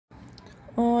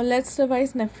Let's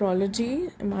revise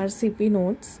nephrology, Mrcp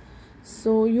notes.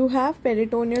 So you have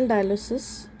peritoneal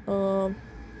dialysis,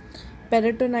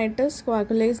 peritonitis,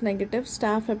 coagulase negative,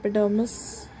 staph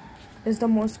epidermis is the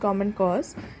most common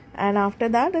cause, and after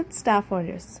that it's staph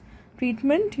aureus.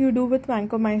 Treatment you do with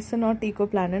vancomycin or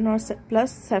teicoplanin or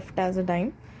plus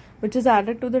ceftazidime, which is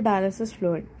added to the dialysis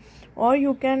fluid, or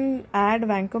you can add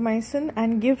vancomycin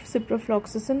and give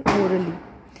ciprofloxacin orally.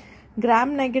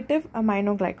 Gram-negative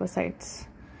aminoglycosides.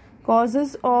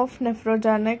 Causes of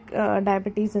nephrogenic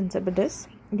diabetes insipidus.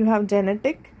 You have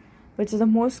genetic, which is the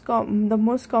most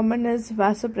common is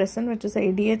vasopressin, which is a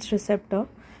ADH receptor.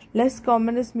 Less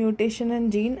common is mutation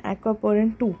in gene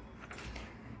aquaporin 2.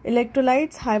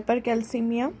 Electrolytes,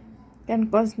 hypercalcemia can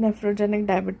cause nephrogenic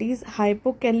diabetes.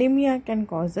 Hypokalemia can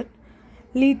cause it.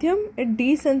 Lithium, it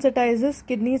desensitizes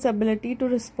kidney's ability to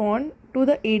respond to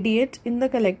the ADH in the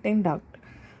collecting duct.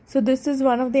 So this is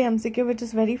one of the MCQ which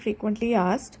is very frequently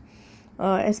asked,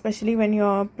 especially when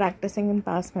you're practicing in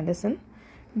past medicine.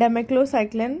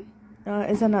 Demeclocycline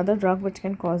is another drug which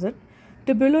can cause it.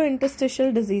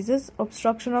 Tubulointerstitial diseases,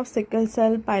 obstruction of sickle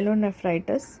cell,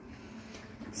 pyelonephritis.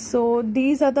 So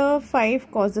these are the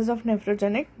 5 causes of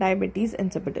nephrogenic diabetes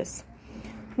insipidus.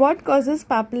 What causes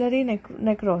papillary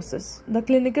necrosis? The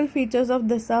clinical features of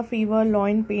this are fever,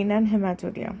 loin pain and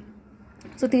hematuria.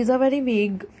 So these are very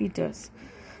vague features.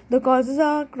 The causes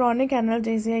are chronic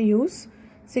analgesia use,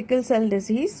 sickle cell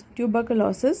disease,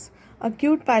 tuberculosis,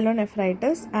 acute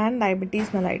pyelonephritis and diabetes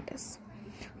mellitus.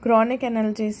 Chronic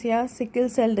analgesia, sickle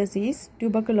cell disease,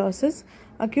 tuberculosis,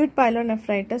 acute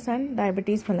pyelonephritis and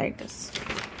diabetes mellitus.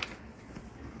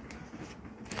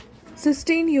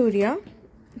 Cystinuria.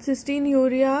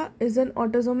 Cystinuria is an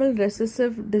autosomal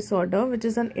recessive disorder which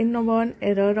is an inborn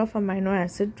error of amino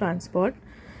acid transport.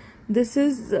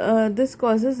 This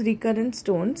causes recurrent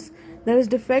stones. There is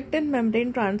defect in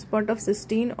membrane transport of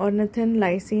cysteine, ornithine,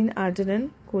 lysine,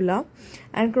 arginine, CoA,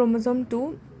 and chromosome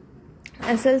 2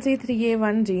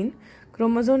 SLC3A1 gene,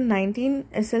 chromosome 19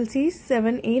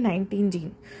 SLC7A19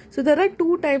 gene. So there are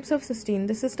 2 types of cysteine.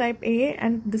 This is type A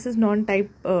and this is non-type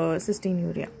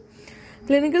cystinuria.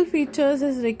 Clinical features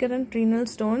is recurrent renal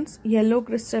stones, yellow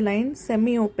crystalline,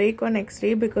 semi-opaque on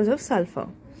X-ray because of sulfur.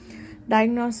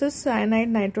 Diagnosis, cyanide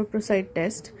nitroprusside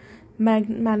test.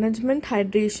 Management,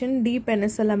 hydration,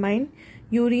 D-penicillamine,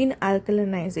 urine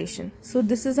alkalinization. So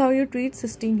this is how you treat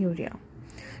cystinuria.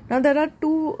 Now there are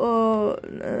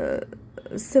 2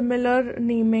 similar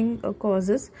naming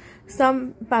causes.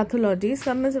 Some pathologies.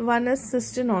 One is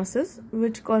cystinosis,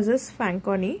 which causes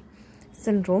Fanconi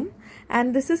syndrome,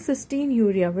 and this is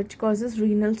cystinuria, which causes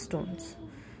renal stones.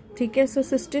 Okay, so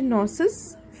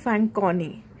cystinosis,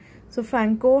 Fanconi. So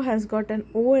Fanco has got an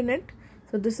O in it.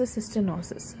 So this is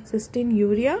cystinosis.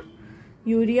 Cystinuria,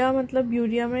 urea matlab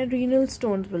urea mein renal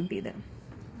stones will be there.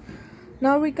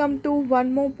 Now we come to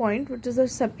one more point, which is a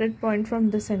separate point from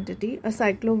this entity,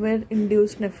 acyclovir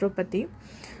induced nephropathy.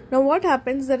 Now what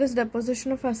happens, there is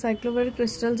deposition of acyclovir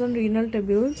crystals on renal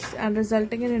tubules and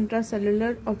resulting in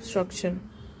intracellular obstruction.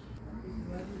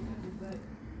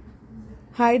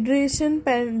 Hydration,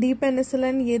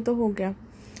 D-penicillin, ye to ho gaya.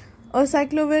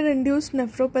 Acyclovir induced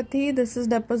nephropathy, this is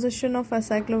deposition of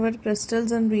acyclovir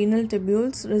crystals on renal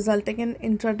tubules resulting in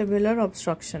intratubular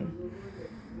obstruction.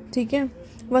 Okay?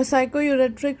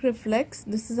 Vesico-ureteric reflex,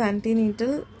 this is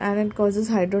antenatal and it causes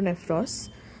hydronephros.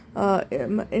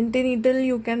 Antenatal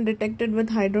you can detect it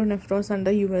with hydronephros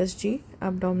under USG,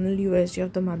 abdominal USG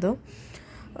of the mother.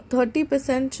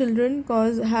 30% children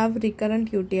have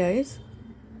recurrent UTIs.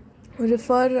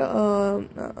 Refer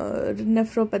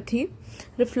nephropathy,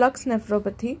 reflux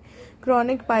nephropathy,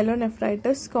 chronic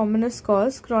pyelonephritis, commonest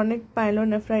cause, chronic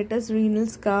pyelonephritis, renal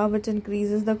scar which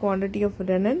increases the quantity of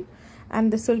renin,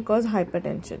 and this will cause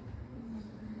hypertension.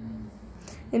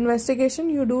 Investigation,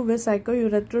 you do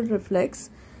vesico-ureteral reflex.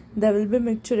 There will be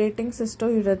micturating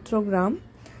cystourethrogram.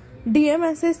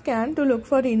 DMSA scan to look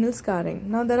for renal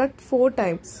scarring. Now there are 4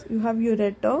 types. You have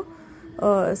ureter,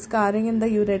 scarring in the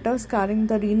ureter, scarring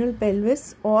the renal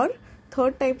pelvis, or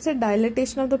third type is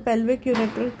dilatation of the pelvic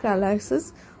ureteral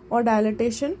calyces or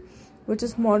dilatation which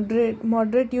is moderate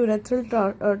urethral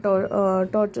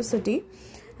tortuosity,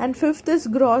 and fifth is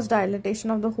gross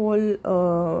dilatation of the whole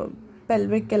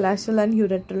pelvic, calyceal and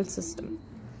ureteral system.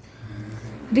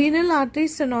 Renal artery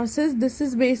stenosis, this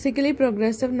is basically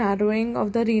progressive narrowing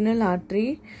of the renal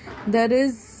artery. There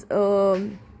is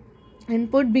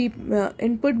input blood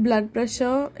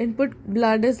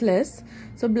is less,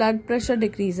 so blood pressure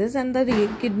decreases and the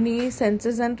kidney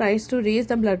senses and tries to raise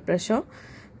the blood pressure,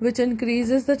 which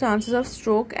increases the chances of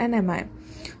stroke and MI.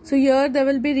 So here there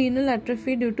will be renal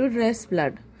atrophy due to less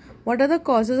blood. What are the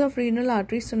causes of renal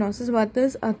artery stenosis? What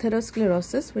is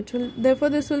atherosclerosis, therefore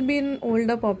this will be in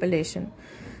older population.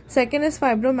 Second is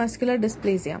fibromuscular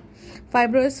dysplasia.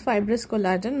 Fibro is fibrous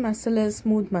collagen, muscle is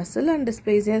smooth muscle, and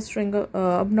dysplasia is string of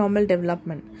abnormal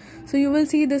development. So you will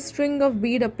see this string of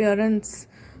bead appearance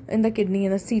in the kidney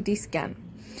in the CT scan.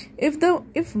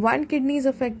 If one kidney is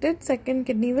affected, second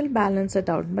kidney will balance it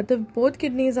out. But if both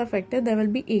kidneys are affected, there will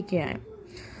be AKI.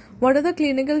 What are the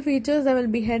clinical features? There will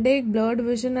be headache, blurred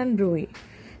vision, and bruit.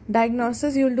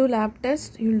 Diagnosis, you will do lab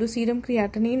test, you will do serum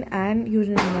creatinine and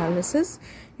urine analysis.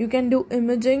 You can do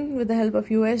imaging with the help of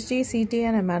USG, CT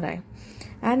and MRI,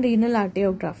 and renal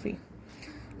arteriography.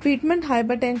 Treatment,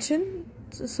 hypertension.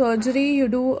 Surgery, you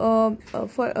do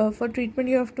for treatment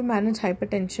you have to manage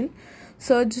hypertension.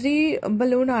 Surgery,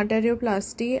 balloon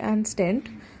arterioplasty and stent.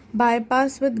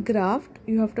 Bypass with graft,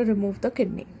 you have to remove the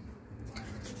kidney.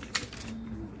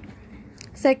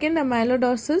 Second,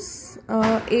 amyloidosis,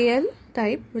 AL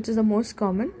type, which is the most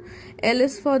common. L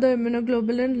is for the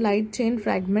immunoglobulin light chain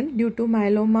fragment due to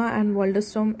myeloma and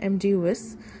Waldenstrom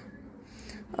MGUS.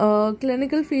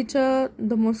 Clinical feature,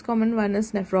 the most common one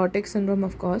is nephrotic syndrome,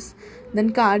 of course.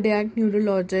 Then cardiac,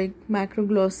 neurologic,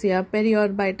 macroglossia,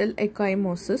 periorbital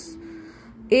ecchymosis.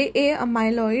 AA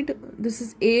amyloid, this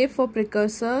is A for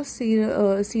precursor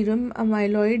serum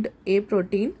amyloid A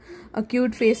protein,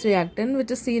 acute phase reactant,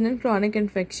 which is seen in chronic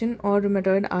infection or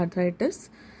rheumatoid arthritis.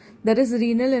 There is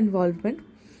renal involvement.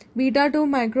 Beta 2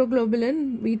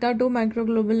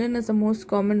 microglobulin is the most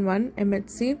common one,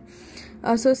 MHC,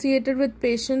 associated with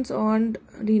patients on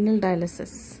renal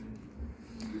dialysis.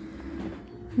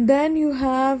 Then you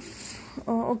have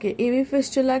AV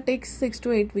fistula takes 6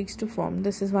 to 8 weeks to form.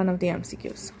 This is one of the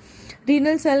MCQs.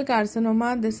 Renal cell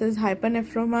carcinoma, this is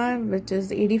hypernephroma, which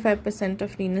is 85%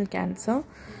 of renal cancer.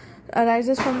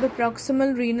 Arises from the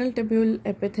proximal renal tubule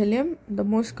epithelium. The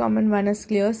most common one is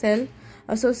clear cell.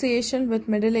 Association with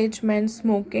middle-aged men,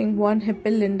 smoking, von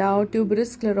Hippel-Lindau,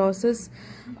 tuberous sclerosis,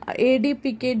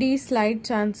 AD-PKD, slight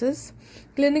chances.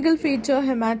 Clinical feature,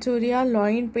 hematuria,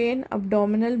 loin pain,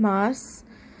 abdominal mass,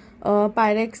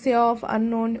 pyrexia of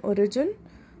unknown origin.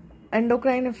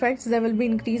 Endocrine effects, there will be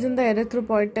increase in the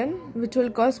erythropoietin, which will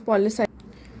cause polycythemia.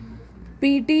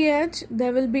 PTH,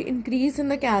 there will be increase in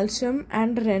the calcium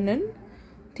and renin.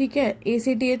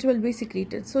 ACTH will be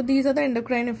secreted. So these are the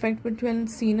endocrine effects which will be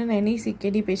seen in any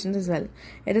CKD patients as well.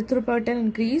 Erythropoietin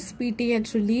increase,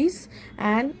 PTH release,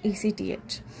 and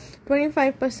ACTH.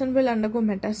 25% will undergo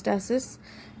metastasis.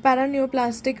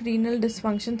 Paraneoplastic renal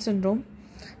dysfunction syndrome.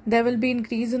 There will be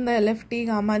increase in the LFT,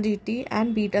 gamma GT,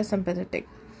 and beta sympathetic.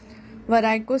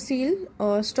 Varicocele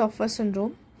Stoffer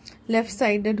syndrome,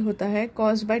 left-sided hota hai,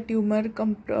 caused by tumor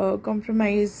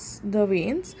compromise the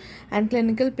veins, and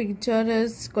clinical picture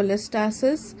is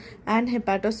cholestasis and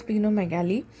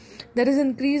hepatosplenomegaly. There is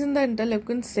increase in the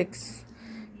interleukin 6.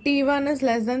 T1 is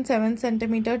less than 7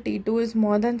 cm, T2 is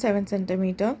more than 7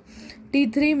 cm.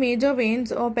 T3 major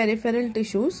veins or peripheral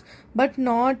tissues, but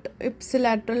not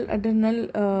ipsilateral adrenal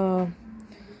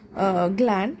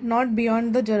gland, not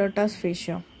beyond the Gerota's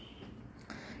fascia.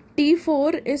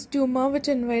 T4 is tumor which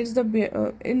invades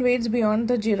beyond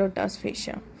the Gerota's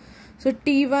fascia. So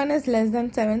T1 is less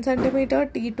than 7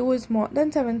 cm, T2 is more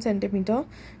than 7 cm,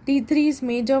 T3 is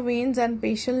major veins and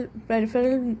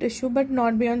peripheral tissue but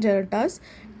not beyond Gerota's,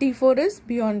 T4 is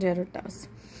beyond Gerota's.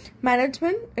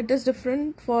 Management, it is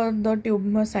different for the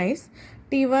tumor size.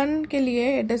 T1 ke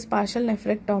liye it is partial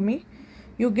nephrectomy.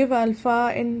 You give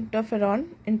alpha interferon,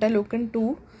 interleukin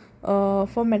 2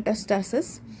 for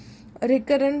metastasis.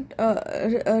 Recurrent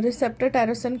receptor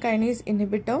tyrosine kinase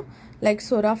inhibitor like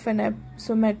sorafenib,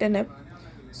 sumatinib,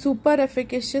 super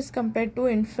efficacious compared to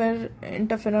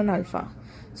interferon alpha.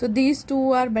 So these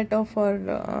two are better for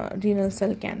renal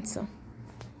cell cancer.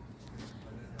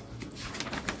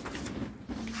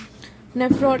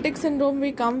 Nephrotic syndrome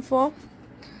we come for.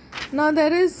 Now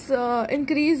there is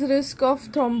increased risk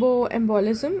of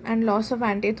thromboembolism and loss of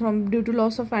due to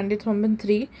loss of antithrombin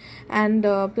 3 and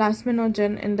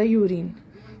plasminogen in the urine.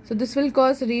 So this will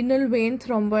cause renal vein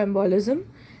thromboembolism,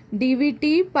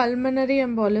 DVT, pulmonary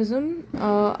embolism,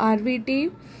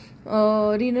 RVT,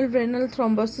 renal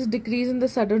thrombosis, decrease in the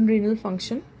sudden renal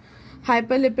function,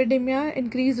 hyperlipidemia,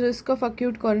 increased risk of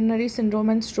acute coronary syndrome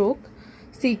and stroke,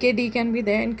 CKD can be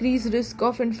there, increased risk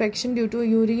of infection due to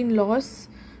urine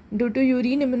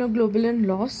immunoglobulin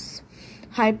loss,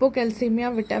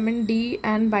 hypocalcemia, vitamin D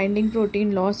and binding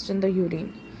protein lost in the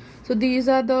urine. So these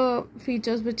are the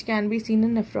features which can be seen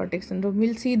in nephrotic syndrome.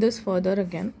 We'll see this further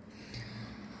again.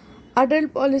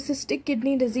 Adult polycystic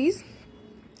kidney disease.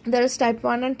 There is type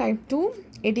 1 and type 2.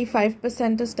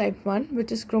 85% is type 1,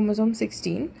 which is chromosome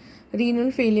 16.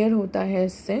 Renal failure hota hai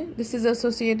isse. This is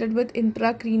associated with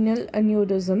intracranial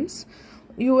aneurysms.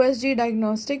 USG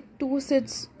diagnostic, 2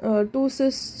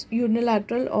 cysts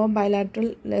unilateral or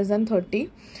bilateral less than 30,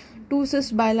 2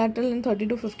 cysts bilateral in 30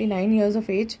 to 59 years of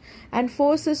age, and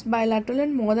 4 cysts bilateral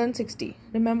in more than 60.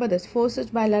 Remember this, 4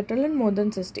 cysts bilateral in more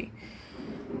than 60.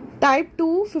 Type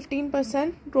 2,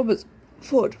 15%, chromosome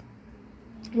 4.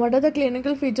 What are the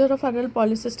clinical features of adult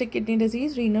polycystic kidney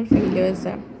disease? Renal failure is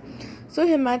there. So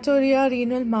hematuria,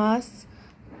 renal mass,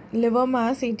 liver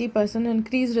mass 80%,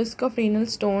 increased risk of renal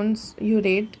stones,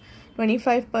 urate,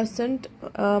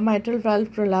 25% mitral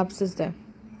valve prolapse is there.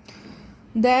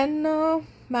 Then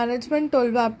management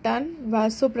tolvaptan,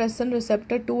 vasopressin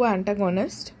receptor 2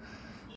 antagonist.